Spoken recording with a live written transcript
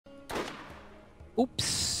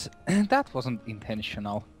Oops, that wasn't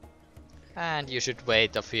intentional. And you should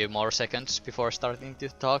wait a few more seconds before starting to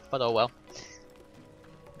talk, but oh well.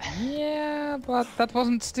 Yeah, but that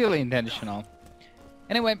wasn't still intentional.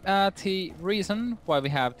 Anyway, the reason why we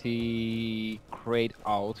have the grayed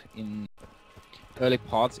out in early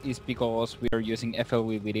parts is because we are using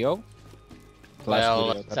FLV video. Flash Well,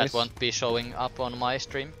 video, that is. won't be showing up on my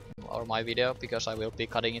stream or my video because I will be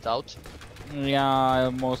cutting it out. Yeah,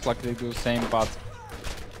 I'll most likely do the same, but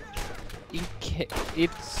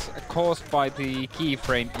it's caused by the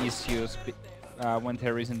keyframe issues when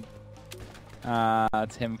there isn't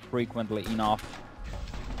them frequently enough.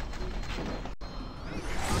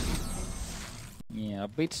 Yeah,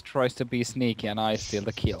 Bits tries to be sneaky and I steal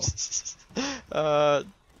the kill.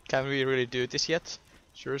 Can we really do this yet?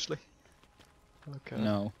 Seriously? Okay.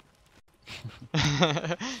 No.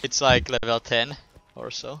 It's like level 10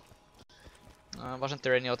 or so. Wasn't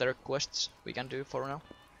there any other quests we can do for now?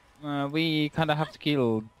 We kinda have to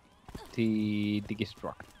kill the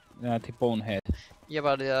Digistruct, the Bonehead. Yeah,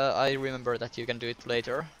 but I remember that you can do it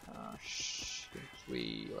later.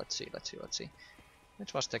 Let's see.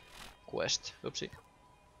 Which was the quest? Oopsie.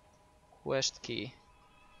 Quest key.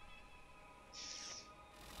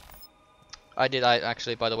 I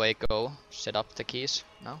actually, by the way, go set up the keys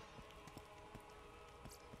now?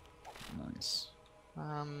 Nice.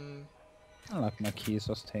 I like my keys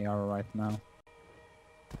as they are right now.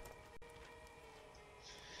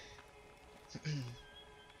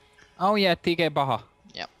 Oh yeah, TK Baha.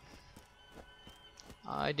 Yep.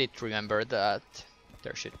 I did remember that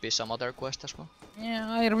there should be some other quest as well.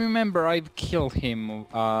 Yeah, I remember I've killed him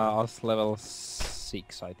as level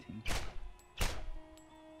 6, I think.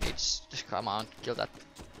 It's come on, kill that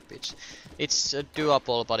bitch. It's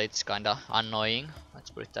doable, but it's kinda annoying. Let's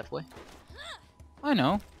put it that way. I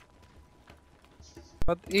know.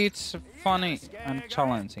 But it's funny and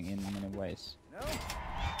challenging in many ways.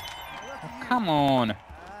 Oh, come on!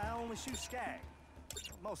 I only shoot skag.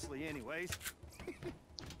 Mostly anyways.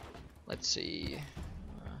 Let's see.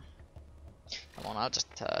 Come on, I'll just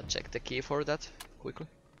check the key for that quickly.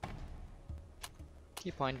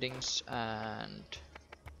 Key bindings and...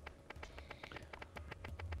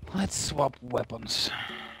 Let's swap weapons.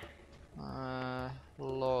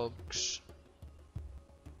 Logs.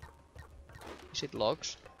 Is it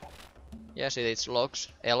logs? Yes, it's logs.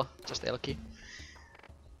 L, just L key.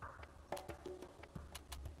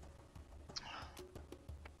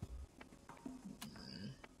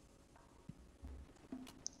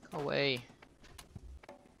 Go away.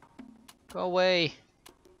 Go away.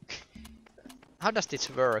 How does this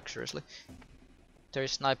work, seriously? There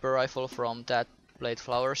is sniper rifle from that blade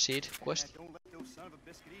flower seed quest.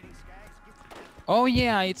 Oh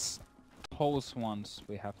yeah, it's those ones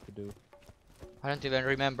we have to do. I don't even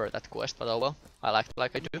remember that quest, but oh well. I like it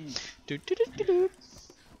like I do. Do, do, do, do, do.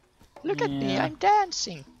 Look at me, I'm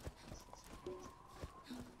dancing.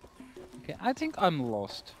 Okay, I think I'm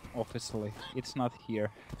lost, officially. It's not here.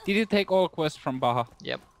 Did you take all quests from Baha?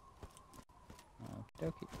 Yep.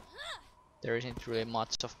 Okay. There isn't really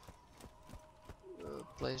much of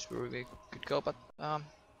place where we could go, but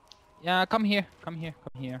Yeah, come here, come here,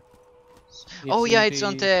 come here. oh yeah, it's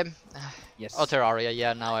on the yes. other area.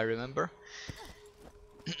 Yeah, now I remember.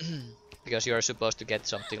 Because you are supposed to get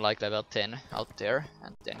something like level 10 out there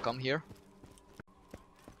and then come here.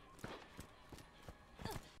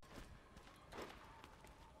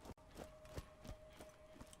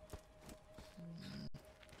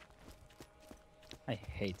 I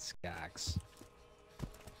hate skags.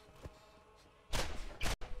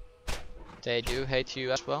 They do hate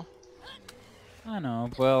you as well. I know,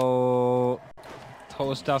 well...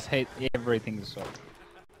 Toast does hate everything, so...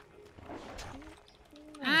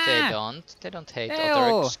 They don't hate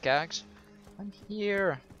Hell. other skags. I'm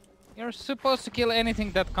here. You're supposed to kill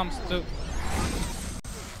anything that comes to...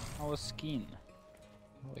 our skin.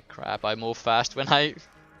 Holy crap, I move fast when I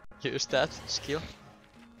use that skill.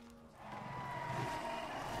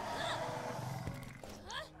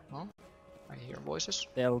 Oh, I hear voices.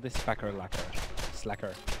 Tell this packer lacquer.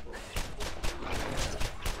 Slacker.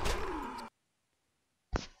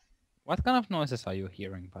 What kind of noises are you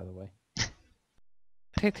hearing, by the way?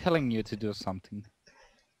 They're telling you to do something.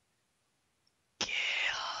 Kill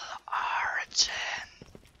RGnt.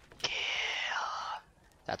 Kill.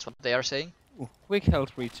 That's what they are saying. Ooh, quick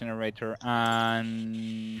health regenerator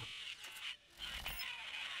and...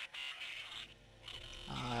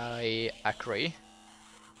 I agree.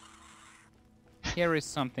 Here is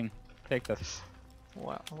something. Take that.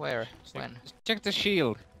 Where? When? Check the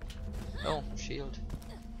shield. Oh, shield.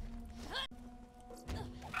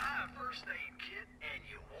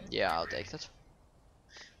 Yeah, I'll take that.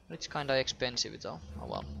 It's kinda expensive though. Oh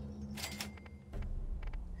well.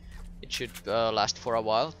 It should last for a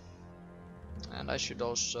while. And I should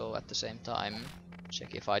also at the same time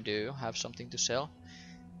check if I do have something to sell.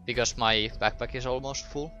 Because my backpack is almost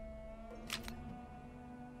full.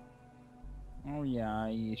 Oh yeah,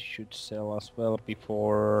 I should sell as well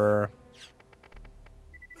before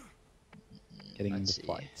getting Let's the see.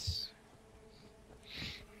 fights.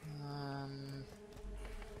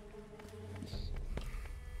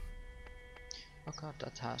 Oh god,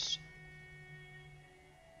 that has...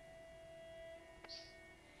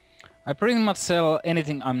 I pretty much sell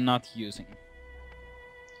anything I'm not using.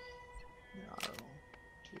 No,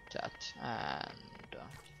 do that and...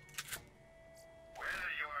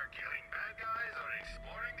 Whether you are killing bad guys or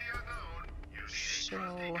exploring the unknown, you need a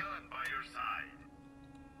trusty gun by your side.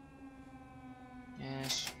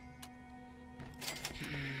 Yes.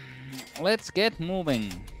 Let's get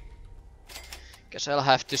moving. Guess I'll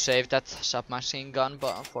have to save that submachine gun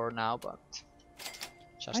for now, but...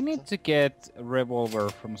 Just I need to get a revolver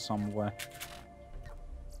from somewhere.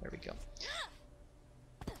 There we go.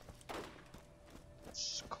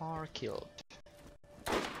 Scar killed.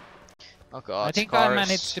 Oh god, I think Scar I is...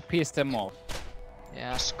 managed to piss them off.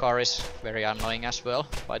 Yeah, Scar is very annoying as well,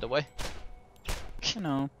 by the way. You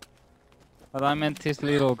know. But I meant these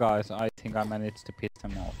little guys, I think I managed to piss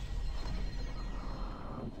them off.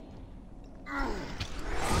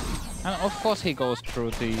 And of course he goes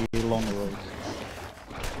through the long road.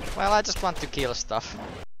 Well, I just want to kill stuff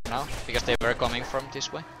now, because they were coming from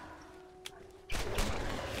this way.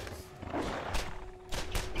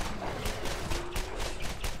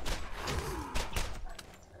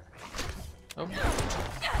 Oh.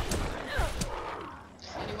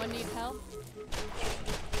 Anyone need help?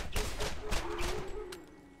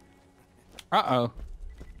 Uh-oh.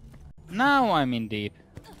 Now I'm in deep.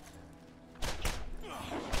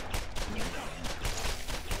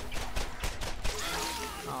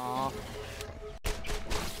 Aww.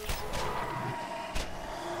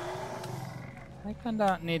 I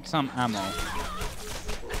kinda need some ammo.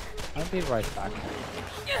 I'll be right back.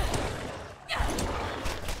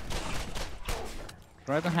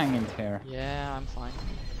 Try to hang in here. Yeah, I'm fine.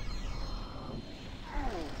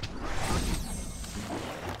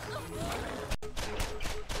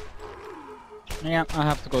 Yeah, I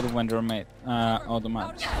have to go to vendor mate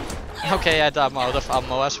automat. Okay, I'm out of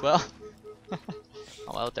ammo as well.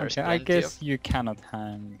 Oh well, there's Okay, I plenty guess of... you cannot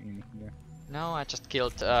hang in here. No, I just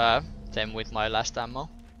killed them with my last ammo.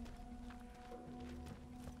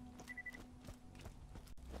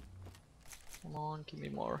 Come on, give me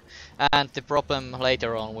more. And the problem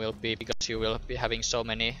later on will be because you will be having so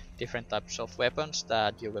many different types of weapons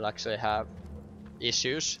that you will actually have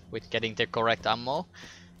issues with getting the correct ammo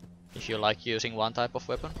if you like using one type of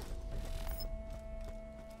weapon.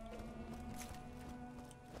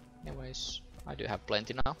 Anyways, I do have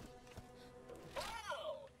plenty now.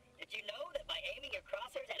 Wow! Did you know that by aiming your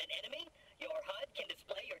crosshairs at an enemy, your HUD can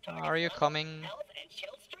display your target's Are you health, coming? health, and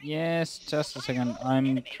shield strength? Yes, just a second.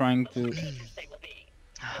 I'm trying to... They will be.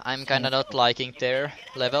 I'm kinda not liking their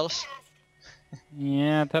levels.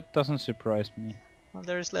 Yeah, that doesn't surprise me. Well,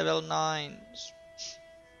 there's level 9s.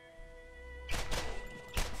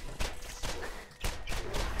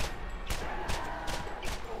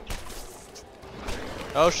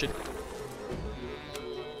 Oh shit.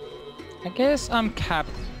 I guess I'm capped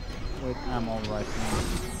with ammo right now.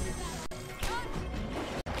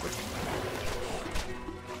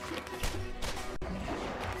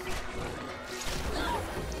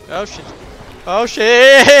 Oh shit. Oh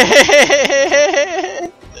shit!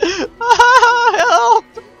 Help!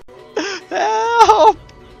 Help!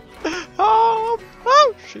 Help!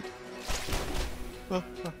 Oh shit. Oh,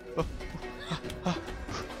 oh, oh, oh,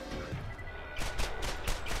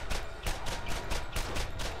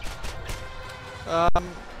 oh.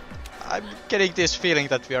 I'm getting this feeling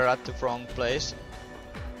that we are at the wrong place.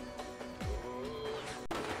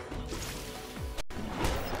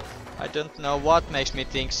 I don't know what makes me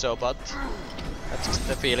think so, but that's just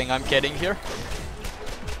the feeling I'm getting here.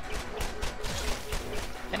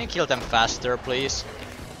 Can you kill them faster, please?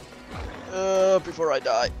 Before I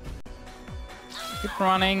die. Keep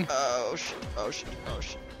running. Oh shit, oh shit, oh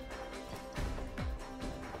shit.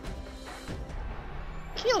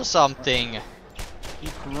 Kill something!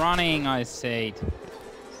 Keep running, I said.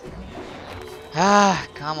 Ah,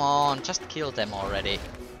 come on, just kill them already.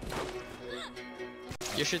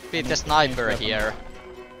 You should be the sniper here.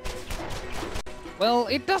 Well,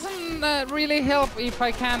 it doesn't really help if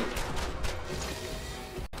I can't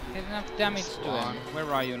get enough damage to him.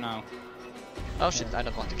 Where are you now? Oh shit, I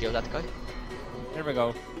don't want to kill that guy. There we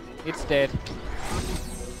go. It's dead.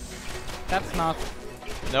 That's not.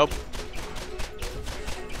 Nope.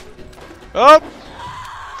 Oh!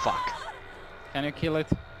 Fuck. Can you kill it?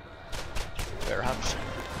 Perhaps.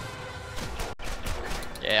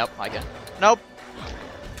 Yep, I can. Nope.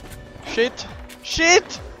 Shit.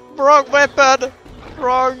 Shit! Wrong weapon!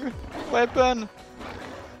 Wrong weapon!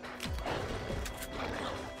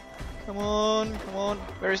 Come on, come on.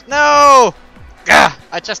 Where is... No! Gah!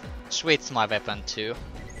 I just switched my weapon too.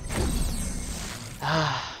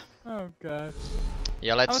 Oh god.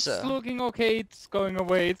 Yeah, I let's... was looking, okay, it's going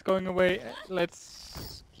away, it's going away.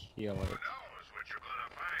 Let's kill it. Knows what you're gonna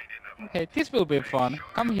find in the Okay, this will be fun.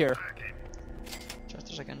 Come here. Just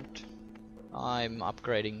a second. I'm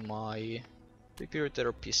upgrading my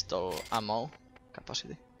repeater pistol ammo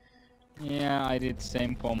capacity. Yeah, I did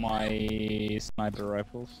same for my sniper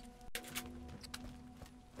rifles.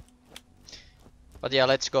 But yeah,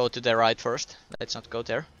 let's go to the right first. Let's not go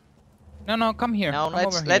there. No, no, come here. No, come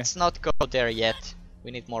over here. let's not go there yet.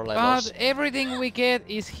 We need more levels. But everything we get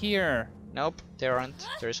is here. Nope, there aren't.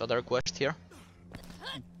 There is other quest here.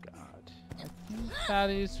 Oh god. I think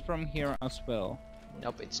that is from here as well.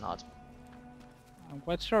 Nope, it's not. I'm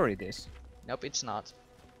quite sure it is. Nope, it's not.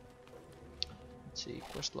 Let's see,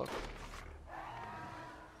 quest log.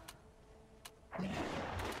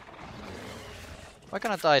 Why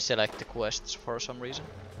cannot I select the quests for some reason?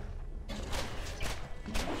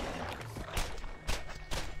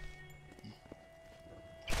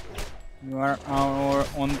 You are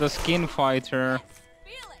on the skin fighter.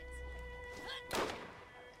 Feel it.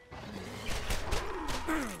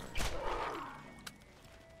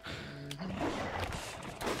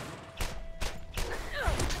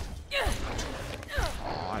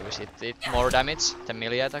 Oh, I wish it did more damage than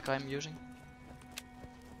melee attack I'm using.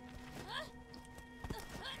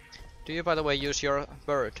 Do you, by the way, use your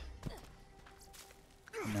bird?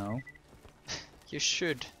 No, You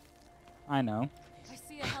should. I know. I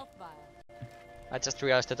see a health vial. I just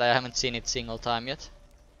realized that I haven't seen it single time yet.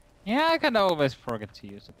 Yeah, I can always forget to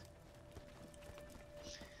use it.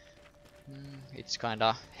 It's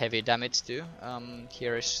kinda heavy damage too.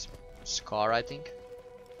 Here is Scar, I think.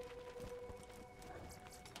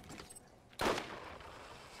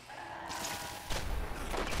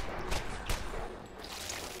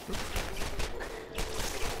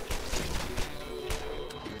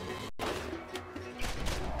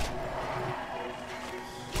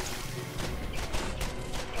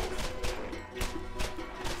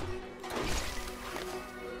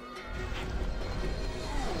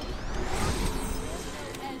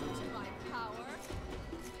 End to my power.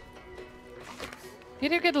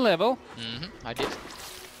 Did you get a level? I did.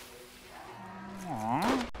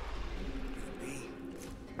 Aww.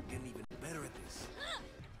 Getting even better at this.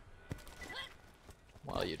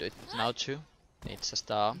 Well, you do it now too. It's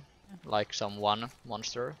just like some one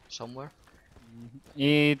monster somewhere.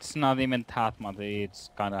 It's not even that much, it's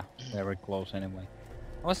kinda very close anyway.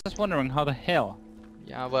 I was just wondering how the hell.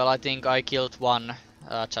 Yeah, well, I think I killed one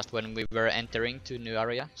just when we were entering to new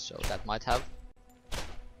area, so that might have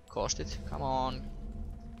caused it. Come on,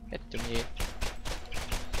 get to me.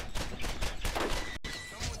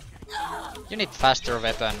 You need faster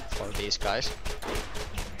weapon for these guys.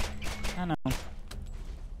 I know.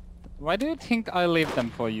 Why do you think I leave them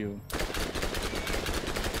for you?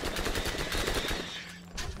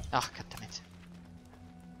 Ah, goddammit.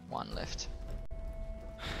 One left.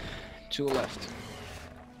 2 left.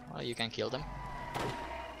 Well, you can kill them.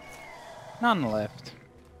 None left.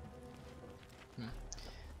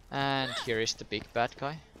 And here is the big bad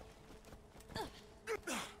guy.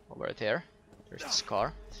 Over there. There's the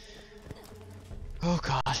Scar. Oh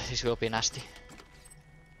god, this will be nasty.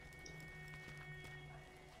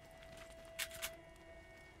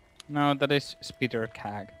 No, that is Spitter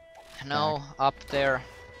Cag. No, up there.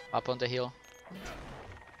 Up on the hill.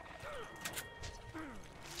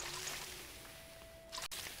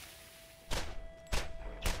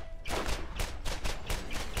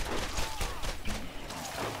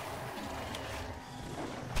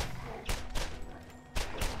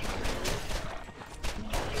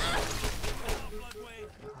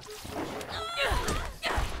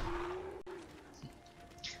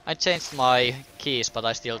 I changed my keys, but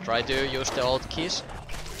I still try to use the old keys.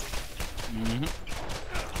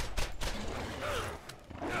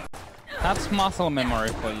 That's muscle memory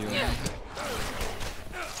for you.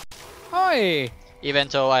 Oi! Even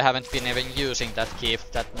though I haven't been even using that key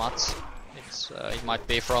that much. It might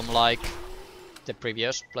be from like the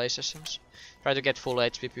previous play sessions. Try to get full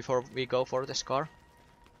HP before we go for the Scar.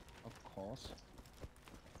 Of course.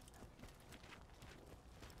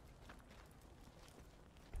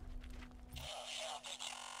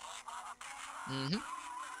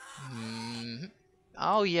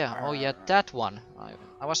 Oh yeah, that one.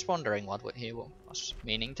 I was wondering what he was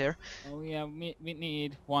meaning there. Oh yeah, we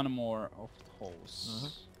need one more of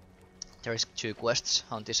those. There is 2 quests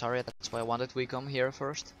on this area, that's why I wanted we come here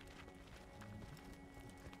first.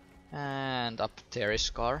 And up there is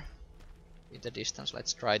Scar. In the distance,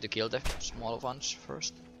 let's try to kill the small ones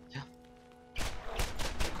first. Yeah.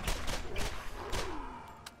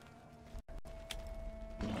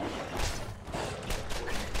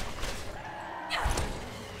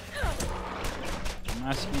 I'm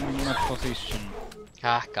asking in what position.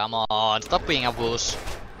 Ah, come on, stop being a wuss.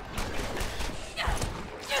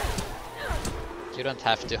 You don't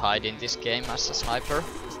have to hide in this game as a sniper.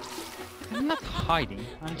 I'm not hiding.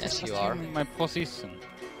 I'm Yes, just you are. assuming my position.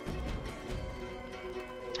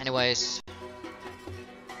 Anyways,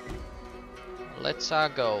 let's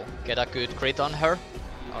go get a good crit on her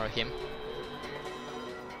or him.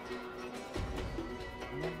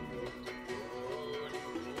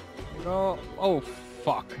 Go. Oh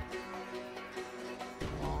fuck.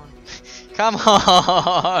 Come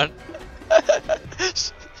on!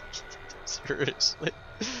 Seriously.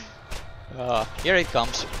 Here it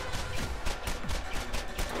comes.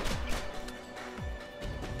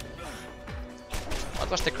 What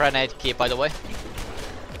was the grenade key, by the way?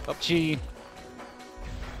 Up G.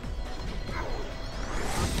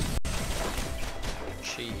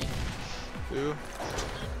 G. Ooh.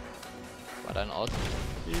 But I'm not.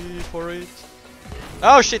 E for it.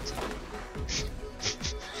 Oh shit!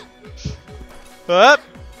 Run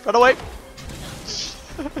away!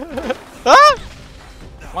 Ah!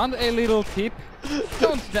 Want a little tip?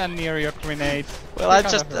 Don't stand near your grenades. Well,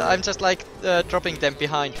 I'm just like dropping them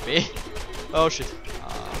behind me. Oh shit!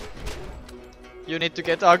 You need to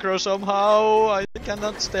get aggro somehow. I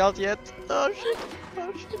cannot stealth yet. Oh shit!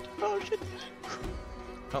 Oh shit! Oh shit!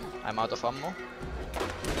 Oh, I'm out of ammo.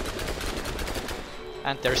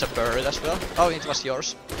 And there's a bird as well. Oh, it was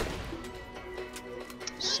yours.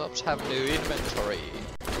 Subs have new inventory.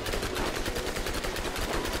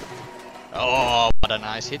 Oh, what a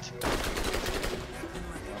nice hit.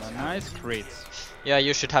 What a nice crit. Yeah,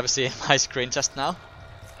 you should have seen my screen just now.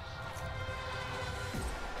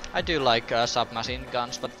 I do like submachine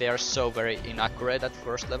guns, but they are so very inaccurate at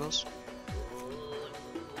first levels.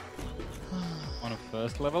 On the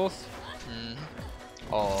first levels?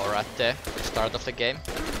 Or at the start of the game.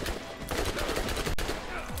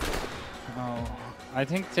 Oh, I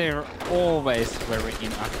think they're always very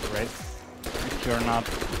inaccurate if you're not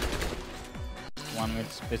one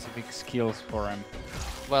with specific skills for them.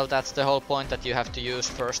 Well, that's the whole point, that you have to use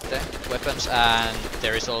first the weapons, and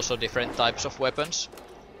there is also different types of weapons.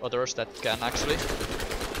 Others that can actually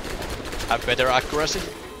have better accuracy.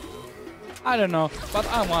 I don't know, but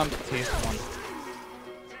I want this one.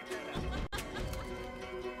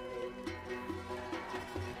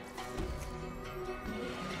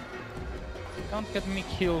 Don't get me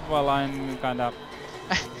killed while I'm kinda...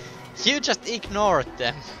 You just ignored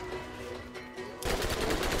them.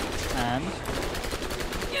 And...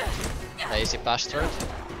 Lazy bastard.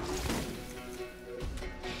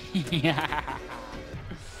 yeah.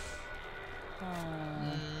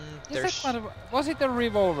 There's Was it a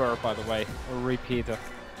revolver, by the way, or repeater?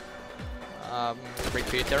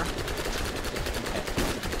 repeater. Okay.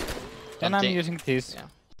 Then Don't I'm think- using this. Yeah.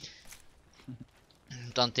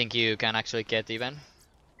 Don't think you can actually get even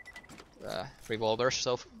revolvers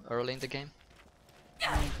so early in the game.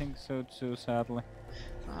 I don't think so too, sadly.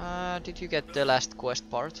 Did you get the last quest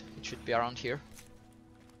part? It should be around here.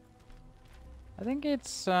 I think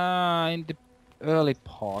it's in the early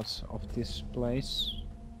parts of this place.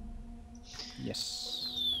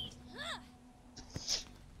 Yes.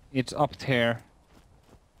 It's up there.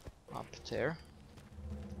 Up there.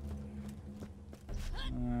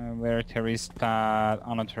 Where there is that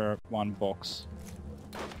another one box.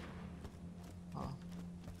 Oh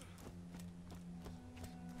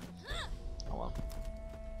well.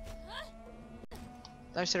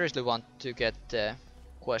 I seriously want to get the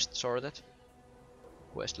quest sorted.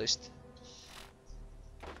 Quest list.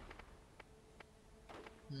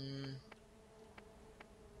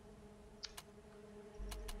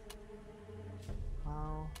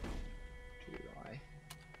 How do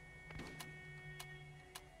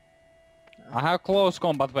I have close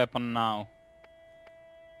combat weapon now.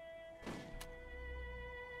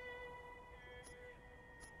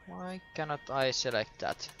 Why cannot I select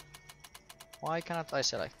that? Why cannot I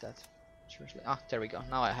select that? Seriously. Ah, there we go.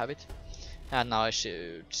 Now I have it. And now I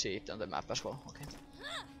should see it on the map as well. Okay.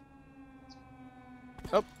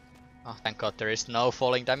 Oh. Oh, thank god there is no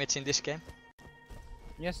falling damage in this game.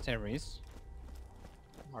 Yes, there is.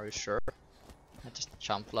 Are you sure? I just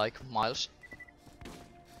jump like miles.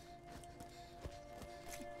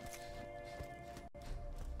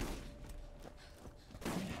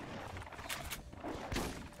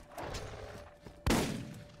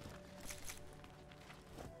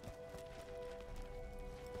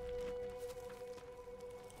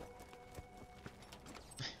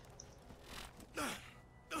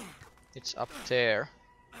 It's up there.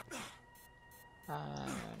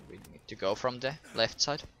 And we need to go from the left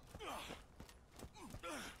side.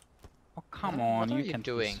 Oh, come What on, are you you can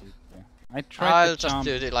doing? I tried I'll to just jump.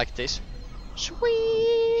 do it like this.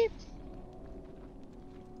 Sweep!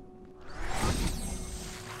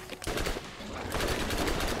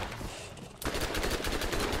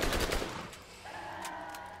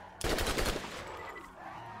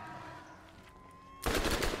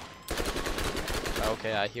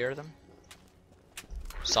 Okay, I hear them.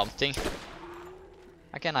 Something.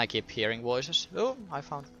 Again, I keep hearing voices. Oh, I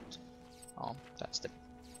found. Oh, that's the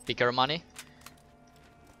bigger money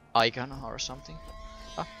icon or something.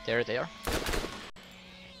 Ah, there they are.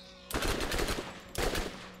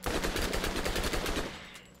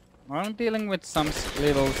 I'm dealing with some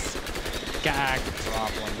little skag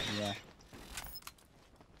problem here.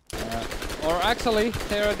 Or actually,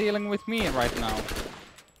 they're dealing with me right now.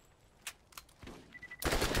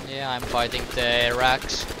 Yeah, I'm fighting the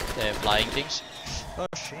racks, the flying things. Oh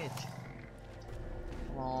shit.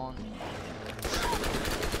 Come on.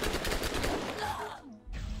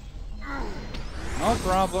 No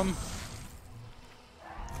problem.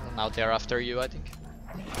 Well, now they're after you, I think.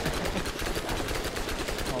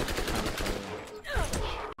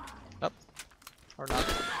 Up. Or not.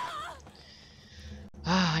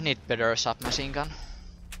 Ah, I need better submachine gun.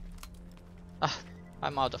 Ah,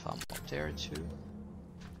 I'm out of ammo there too.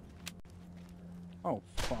 Oh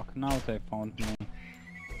fuck, now they found me.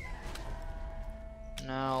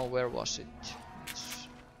 Now, where was it? It's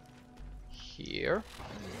here.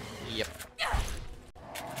 Yep.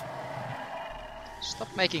 Stop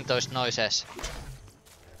making those noises.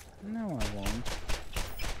 No, I won't.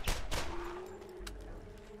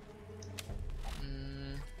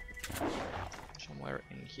 Somewhere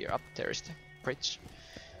in here. Up there is the bridge.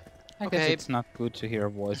 I Okay. guess it's not good to hear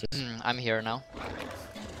voices. I'm here now.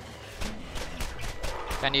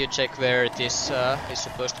 Can you check where this is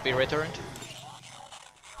supposed to be returned?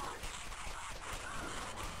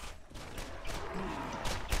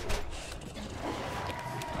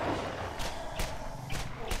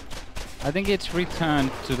 I think it's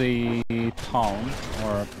returned to the town,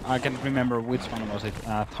 or I can't remember which one was it,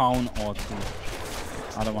 town or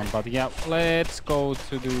the other one. But yeah, let's go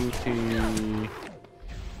to do the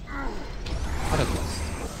other quest.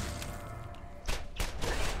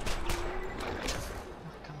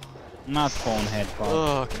 Not Bonehead, but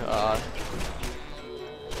Oh god.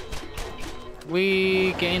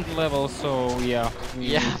 we gained level, so yeah. We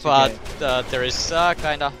Yeah, need to but get- there is a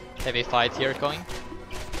kinda heavy fight here going.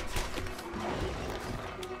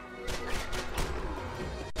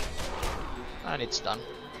 And it's done.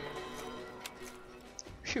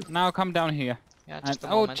 Phew. now come down here. Yeah, And, just a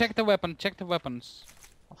oh, moment. check the weapon. Check the weapons.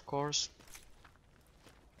 Of course.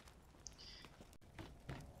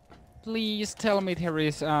 Please tell me there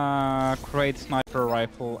is a great sniper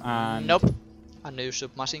rifle and. Nope. A new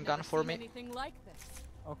submachine gun for me. Anything like this?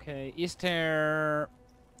 Okay, is there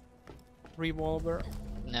revolver?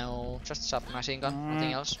 No, just submachine gun,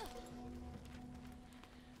 nothing else.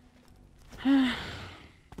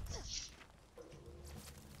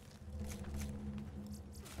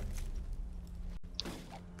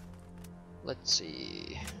 Let's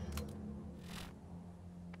see.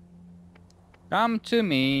 Come to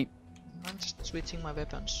me. I'm just switching my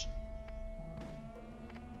weapons.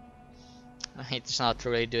 It's not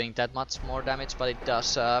really doing that much more damage, but it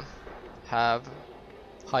does have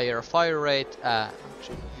higher fire rate. No,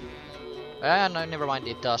 never mind.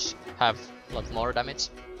 It does have a lot more damage.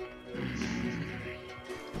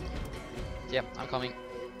 Yep, I'm coming.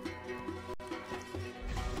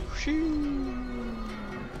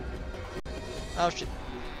 Oh shit!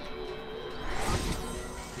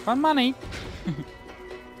 Fun money.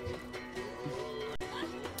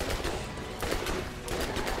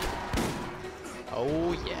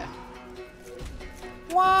 Oh yeah.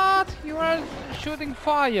 What? You are shooting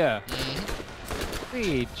fire. Mhm.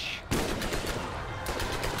 Bitch.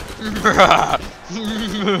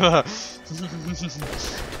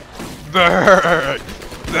 Burn!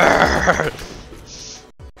 Burn!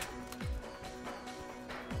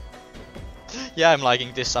 Yeah, I'm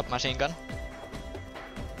liking this submachine gun.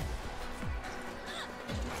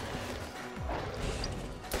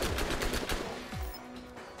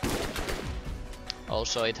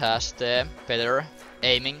 also it has the better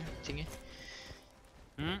aiming thingy.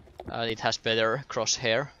 Hmm? It has better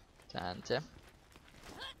crosshair than the...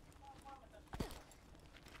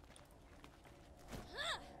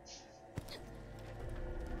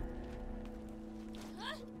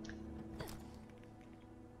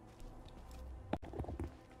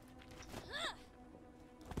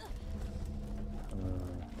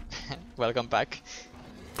 Welcome back.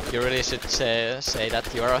 You really should say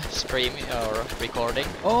that you are streaming or recording.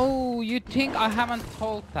 Oh, you think I haven't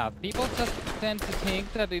told that? People just tend to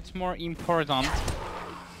think that it's more important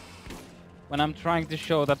when I'm trying to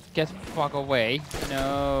show that get fuck away.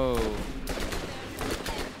 No.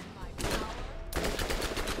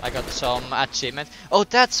 I got some achievement. Oh,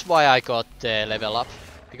 that's why I got the level up.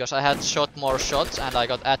 Because I had shot more shots and I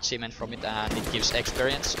got achievement from it and it gives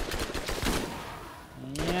experience.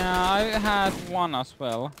 Yeah, I had one as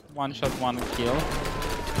well. One shot, one kill.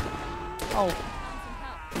 Oh.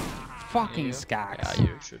 Fucking Yeah, skags.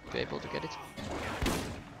 you should be able to get it.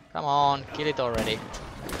 Come on, kill it already.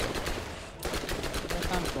 Yes,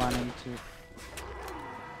 I'm planning to.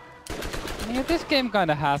 Yeah, this game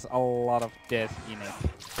kinda has a lot of death in it.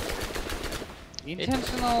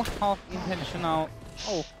 Intentional, half intentional.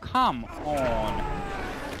 Oh, come on.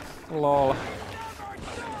 Lol.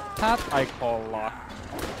 That I call luck.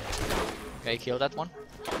 Okay, kill that one.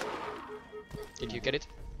 Did you get it?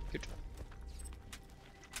 Good.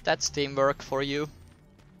 That's teamwork for you.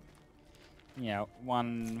 Yeah,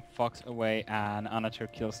 one fox away and another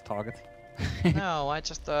kills target. No, I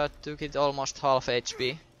just took it almost half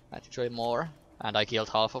HP. Actually more. And I killed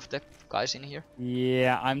half of the guys in here.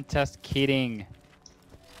 Yeah, I'm just kidding.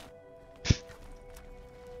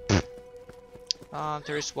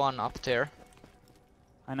 There is one up there.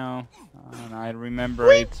 I know. And I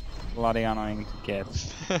remember it's bloody annoying to get.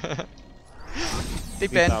 Depends.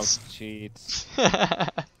 Without cheats.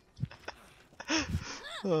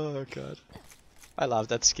 Oh god. I love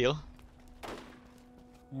that skill.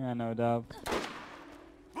 Yeah, no doubt.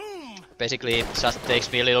 Basically it just takes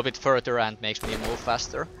me a little bit further and makes me move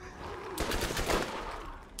faster.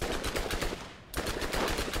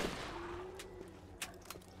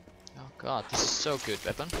 Oh god, this is so good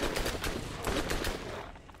weapon.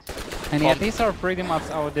 And yeah, these are pretty much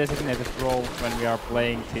our designated roles when we are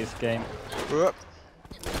playing this game.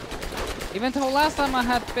 Even though last time I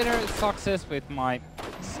had better success with my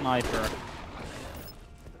sniper.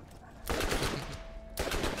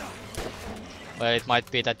 Well, it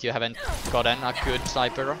might be that you haven't gotten a good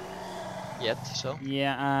sniper yet, so...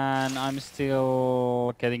 Yeah, and I'm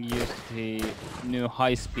still getting used to the new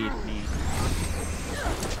high-speed me.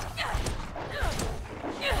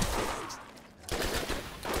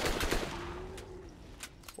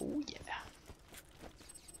 Oh yeah.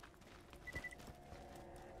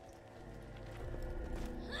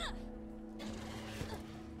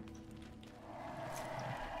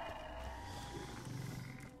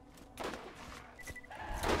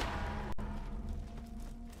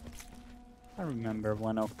 I remember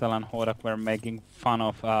when Octal and Hodak were making fun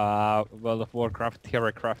of World of Warcraft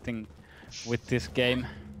theory crafting with this game.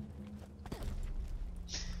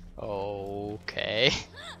 Okay.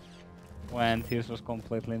 When this was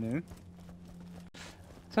completely new.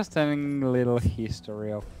 Just having a little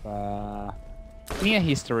history of near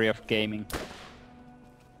history of gaming.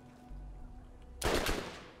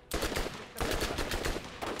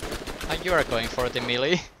 And you are going for the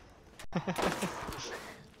melee.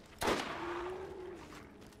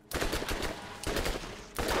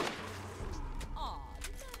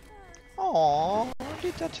 Aww,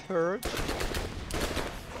 did that hurt?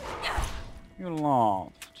 You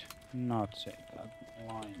laughed. Not say that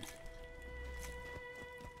line.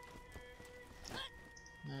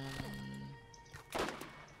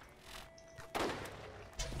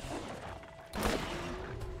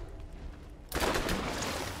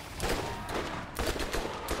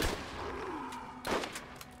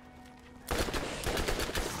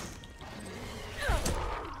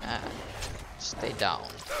 Stay down.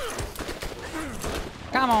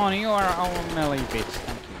 Come on, you are our melee bitch,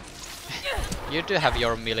 thank you. You do have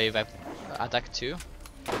your melee attack too,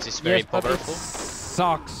 which is very Yes, but powerful. it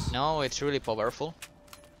sucks. No, it's really powerful.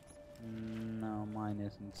 No, mine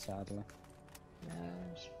isn't, sadly.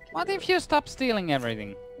 Yes. What if you stop stealing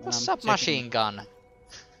everything? when A I'm submachine gun.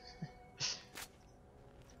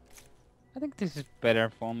 I think this is better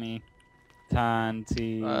for me than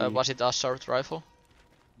the... Was it assault rifle?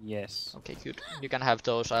 Yes. Okay, good. You can have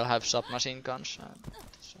those. I'll have submachine guns and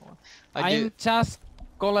so on. I'm just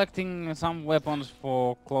collecting some weapons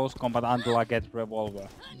for close combat until I get revolver.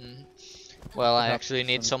 Well, I Perhaps actually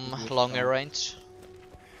need some some good longer stuff. range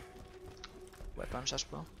weapons as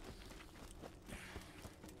well.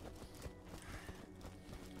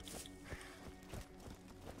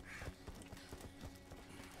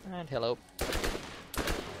 And hello.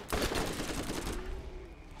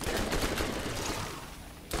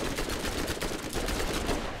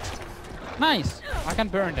 Nice! I can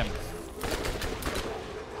burn them.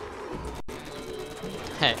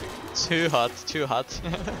 Hey, too hot, too hot.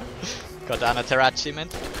 Got another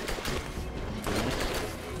achievement.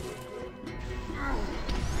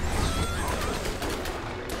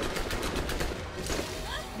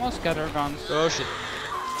 More scatter guns. Oh shit.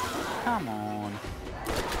 Come on.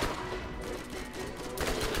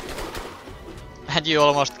 And you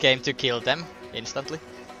almost came to kill them instantly.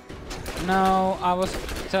 No, I was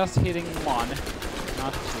just hitting one,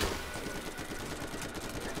 not two.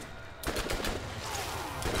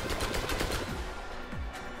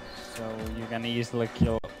 So you can easily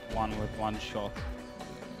kill one with one shot.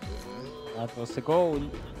 That was the goal.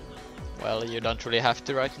 Well, you don't really have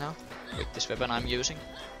to right now with this weapon I'm using.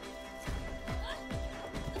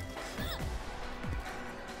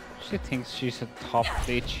 She thinks she's a top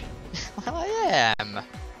bitch. Well, I am.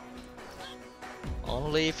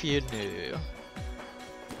 Only if you knew.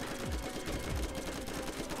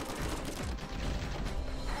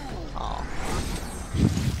 Oh.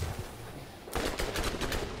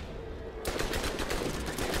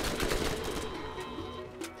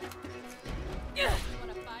 You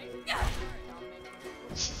wanna fight?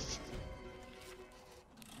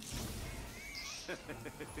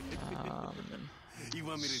 Alright, I'll make You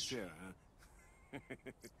want me to share, huh?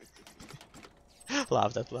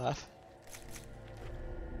 Love that laugh.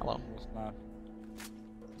 Hello. Just laugh.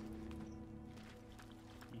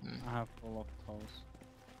 I have full of those.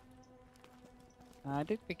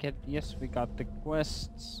 Did we get? Yes, we got the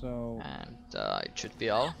quest. So And it should be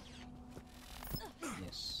all.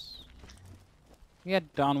 yes, we are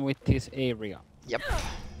done with this area. Yep.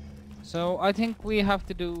 So I think we have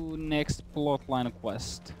to do next plotline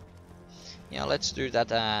quest. Yeah, let's do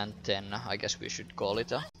that, and then I guess we should call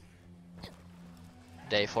it a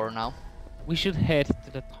day for now. We should head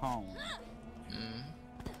to the town. Mm.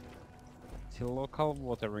 The local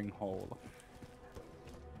watering hole.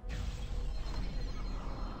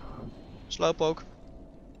 Slowpoke.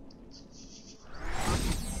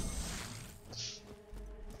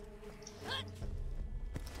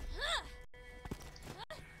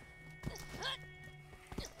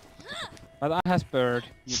 But I has bird,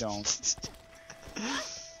 you don't.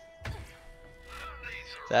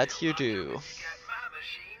 That you do.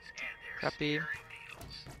 Crappy.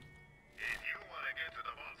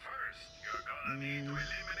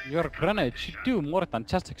 Your grenade should do more than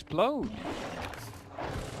just explode.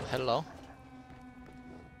 Hello.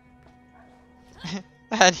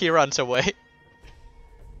 And he runs away.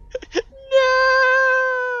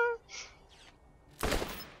 No!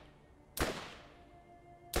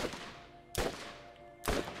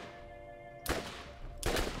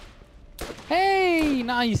 Hey,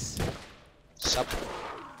 nice. Sup.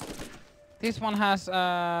 This one has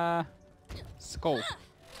scope.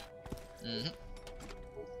 Mhm.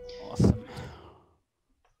 Awesome.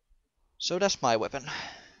 So that's my weapon.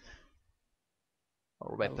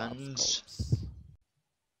 Or I love weapons. scopes.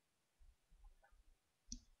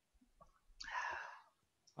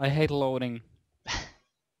 I hate loading.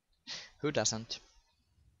 Who doesn't?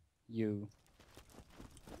 You.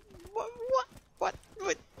 What?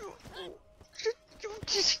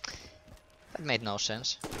 That made no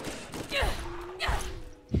sense.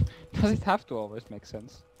 Does it have to always make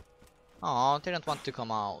sense? Oh, didn't want to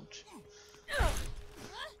come out.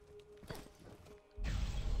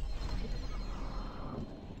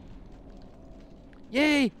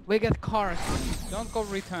 Yay! We get cars. Don't go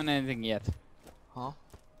return anything yet. Huh?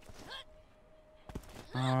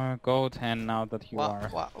 Go 10 now that you are.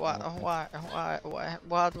 What,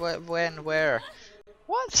 when, where?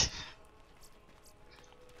 What?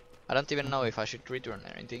 I don't even know if I should return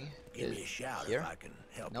anything. Give me a shout Here? if I can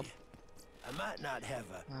help Nope. you. I might not have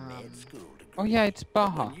a med school degree. Oh yeah, it's but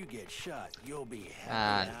Baja. when you get shot, you'll be happy.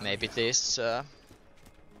 And out maybe loud. this,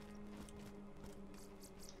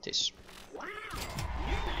 this.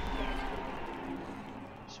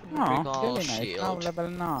 Oh, Cylindrical really nice. Now shield. level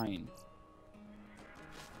 9.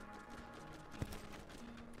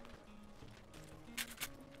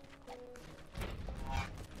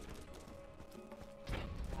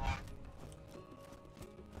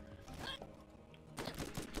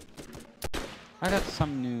 I got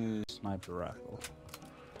some new sniper rifle.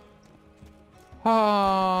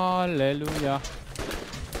 Hallelujah.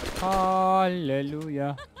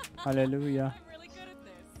 Hallelujah. Hallelujah. I'm really good at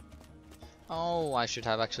this. Oh, I should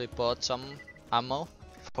have actually bought some ammo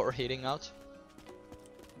before heading out.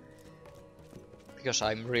 Because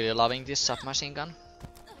I'm really loving this submachine gun.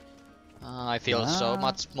 I feel so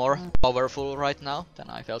much more powerful right now than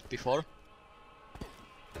I felt before.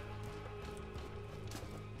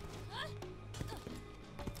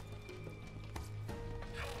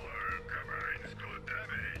 Your covering good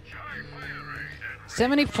damage, high fire rate, and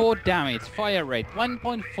 74 damage, fire rate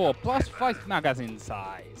 1.4 plus 5 magazine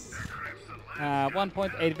size.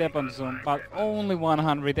 1.8 weapon zoom, but only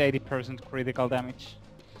 180% critical damage.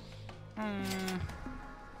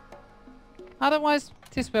 Otherwise,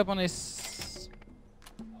 this weapon is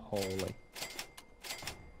holy.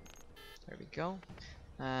 There we go.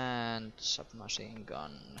 And submachine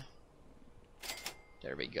gun.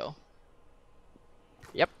 There we go.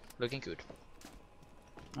 Yep, looking good.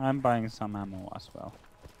 I'm buying some ammo as well.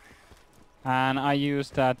 And I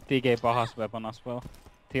use that TK Bahas weapon as well.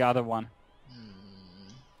 The other one.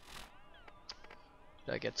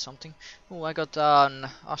 Did I get something? Oh, I got an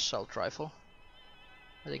assault rifle.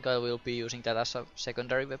 I think I will be using that as a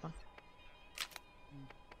secondary weapon.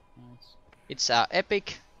 Nice. It's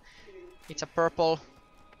epic. It's a purple.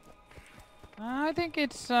 I think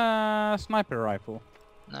it's a sniper rifle.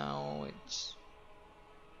 No, it's...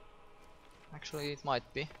 Actually, it might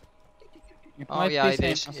be. It Oh might yeah, be it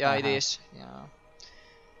same is. as Yeah, I it have. is. Yeah.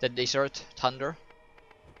 The Desert Thunder.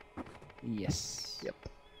 Yes. Yep.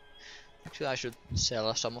 Actually, I should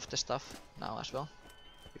sell some of the stuff now as well,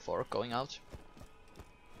 before going out.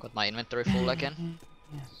 Got my inventory full again.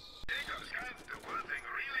 Yes. Eagles can do one thing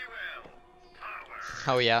really well.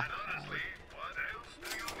 Power. Oh yeah. Honestly, what else do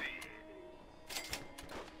you need?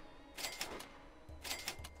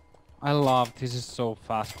 I love this is so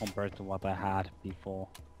fast compared to what I had before.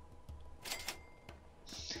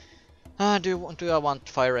 Do I want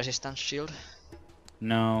fire resistance shield?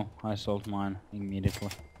 No, I sold mine immediately.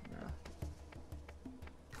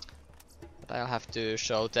 But I'll have to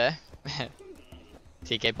show the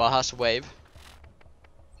TK Bahas wave.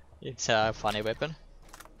 It's a funny weapon.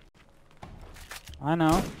 I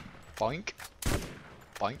know. Boink.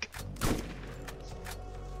 Boink.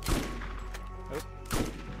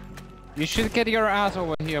 You should get your ass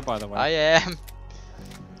over here, by the way. I am.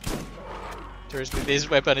 Seriously, this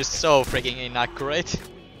weapon is so freaking inaccurate.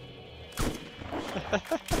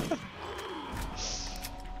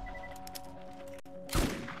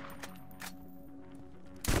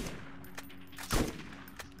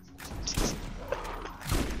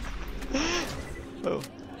 Oh.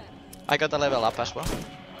 I got a level up as well.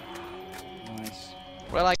 Nice.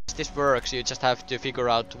 Well, I guess this works. You just have to figure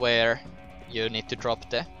out where you need to drop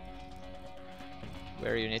the...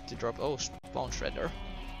 Oh, Spawn Shredder.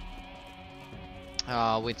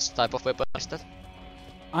 Which type of weapon is that?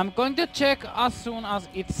 I'm going to check as soon as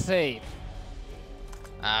it's safe.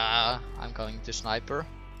 I'm going to sniper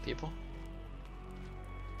people.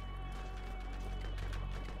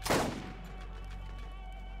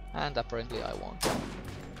 And apparently I won't.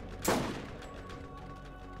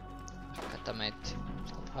 Damn it.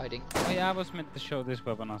 Stop hiding. Oh yeah, I was meant to show this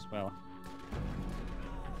weapon as well.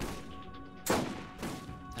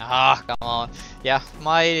 Ah, come on. Yeah,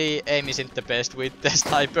 my aim isn't the best with the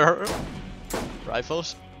sniper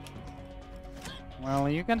rifles. Well,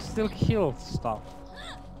 you can still kill stuff.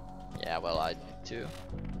 Yeah, well, I need to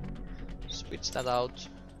switch that out.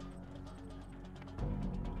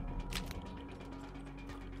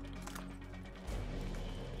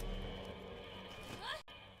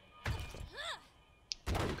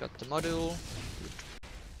 You got the module.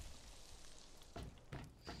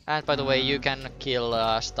 And by the way, you can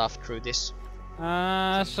kill stuff through this.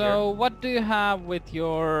 So what do you have with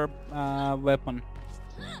your weapon?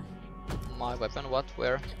 My weapon, what?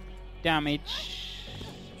 Where? Damage,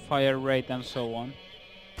 fire rate, and so on.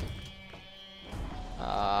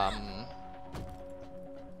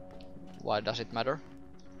 Why does it matter?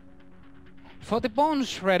 For the Bone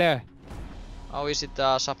Shredder. Oh, is it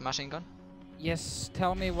a submachine gun? Yes,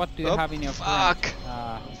 tell me what do you Oh, have in your fuck!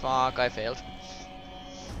 friend? Fuck, I failed.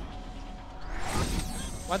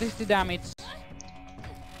 What is the damage?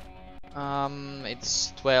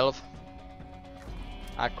 It's 12.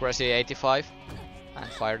 Accuracy 85.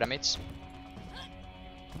 And fire damage.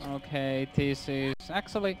 Okay, this is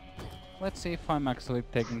actually... Let's see if I'm actually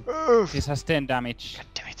taking... This has 10 damage. God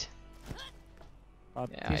damn it. But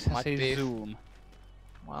Yeah, this it has might a be. zoom.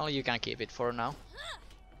 Well, you can keep it for now.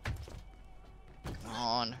 Come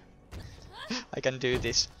on. I can do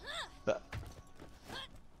this.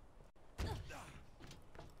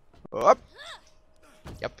 Up.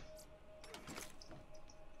 Yep.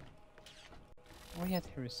 Oh yeah,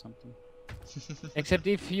 there is something. Except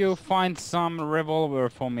if you find some revolver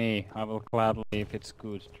for me, I will gladly, if it's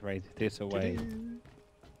good, trade this away.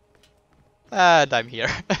 And I'm here.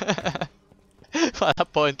 What a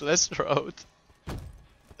pointless road.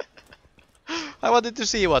 I wanted to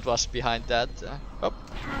see what was behind that. Oh.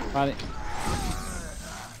 But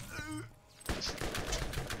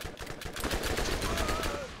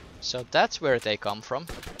So that's where they come from.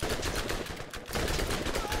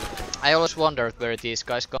 I always wondered where these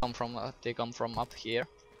guys come from. They come from up here.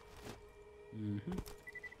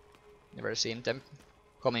 Never seen them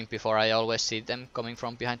coming before. I always see them coming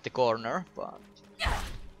from behind the corner, but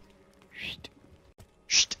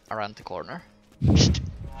around the corner.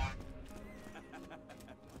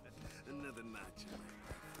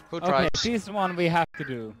 Who okay, drives? this one we have to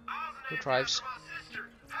do. Who drives?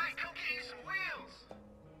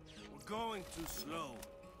 We're going too slow.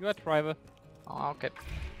 You are driver. Oh, okay.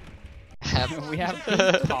 We have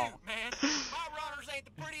to talk. Man, my runners ain't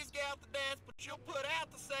the prettiest gal to dance, but she'll put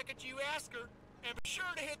out the second you ask her. And be sure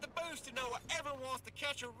to hit the boost to know whoever wants to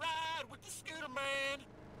catch a ride with the scooter man.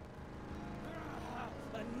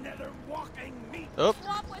 Another walking meat. Oh,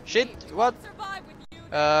 Swap with shit! me. What? I'll survive with you.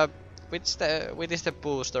 Which is the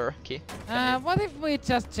booster key? What if we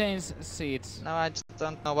just change seats? No, I just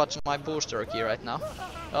don't know what's my booster key right now.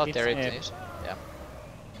 Oh, It's there it F. is. Yeah.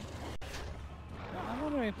 I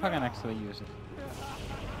wonder if I can actually use it.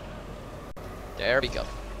 There we go.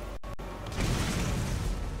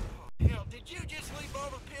 Hell, did you just leave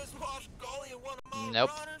over piss wash Gully and one of my Nope.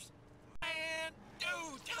 runners? Man,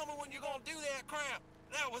 dude, tell me when you're gonna do that crap.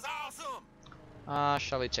 That was awesome.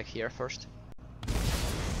 Shall we check here first?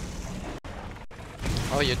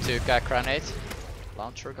 Oh, you took a grenade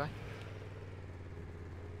launcher guy.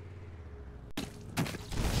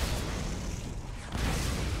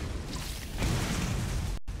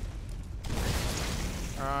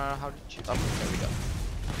 How did you? Oh, there we go.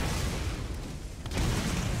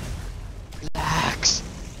 Relax.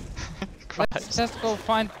 Let's just go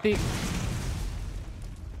find the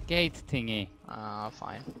gate thingy.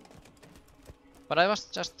 Fine. But I was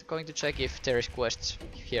just going to check if there is quests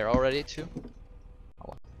here already too.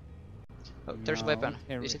 Oh, oh there's a No, weapon.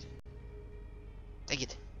 here Is we- it? Take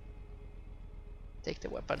it. Take the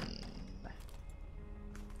weapon.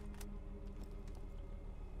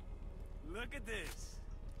 Look at this.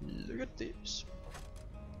 Look at this.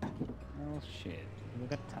 Oh shit,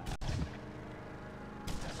 look at that.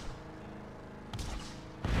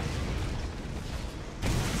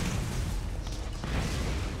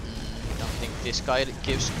 Don't think this guy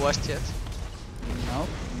gives quest yet. Nope,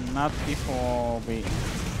 not before we...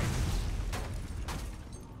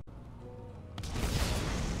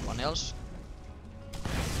 One else?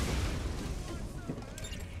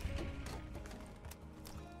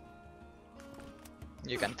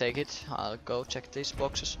 You can take it. I'll go check these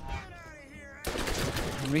boxes.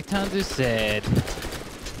 Return to Z. Alright,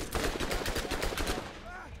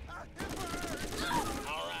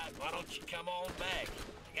 why don't you come on back?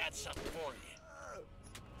 I got something for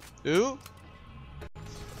you. Ooh!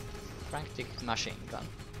 Frantic machine gun.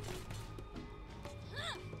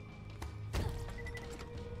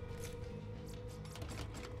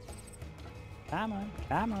 Come on.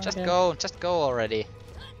 Just then. go already.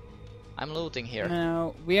 I'm looting here.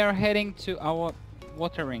 No, we are heading to our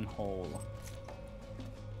watering hole.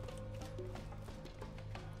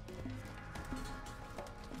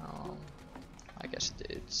 I guess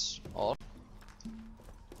it's all.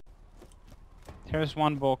 There's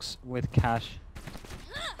one box with cash.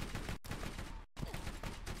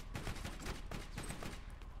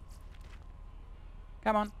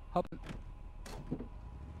 Come on, hop.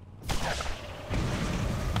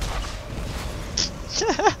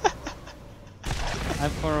 I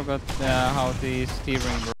forgot how the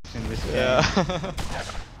steering works in this game.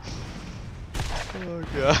 Oh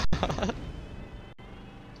god.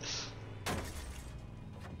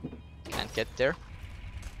 Can't get there.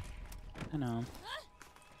 I know.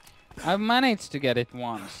 I've managed to get it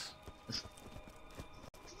once. It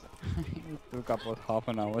took about half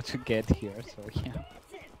an hour to get here, so yeah.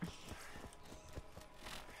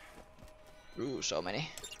 Ooh, so many.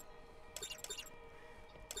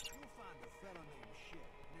 You'll find a fella named Shep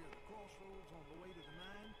near the crossroads on the way to the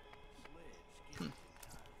mine. Sledge skins the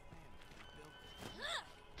entire family built it.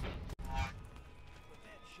 But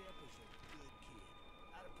that Shep is a good kid.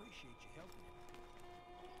 I'd appreciate you helping him.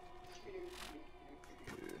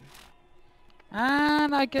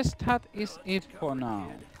 And I guess that is it for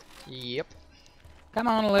now. Yep. Come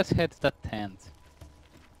on, let's hit the tent.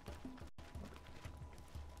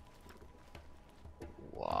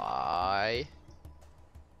 Why?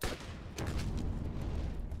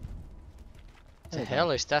 The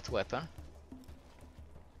hell is that weapon?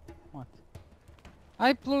 What?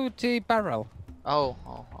 I blew the barrel. Oh,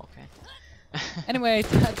 okay. Anyway,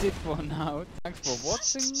 that's it for now. Thanks for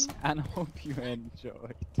watching and hope you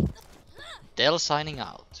enjoyed. Dell signing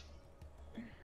out.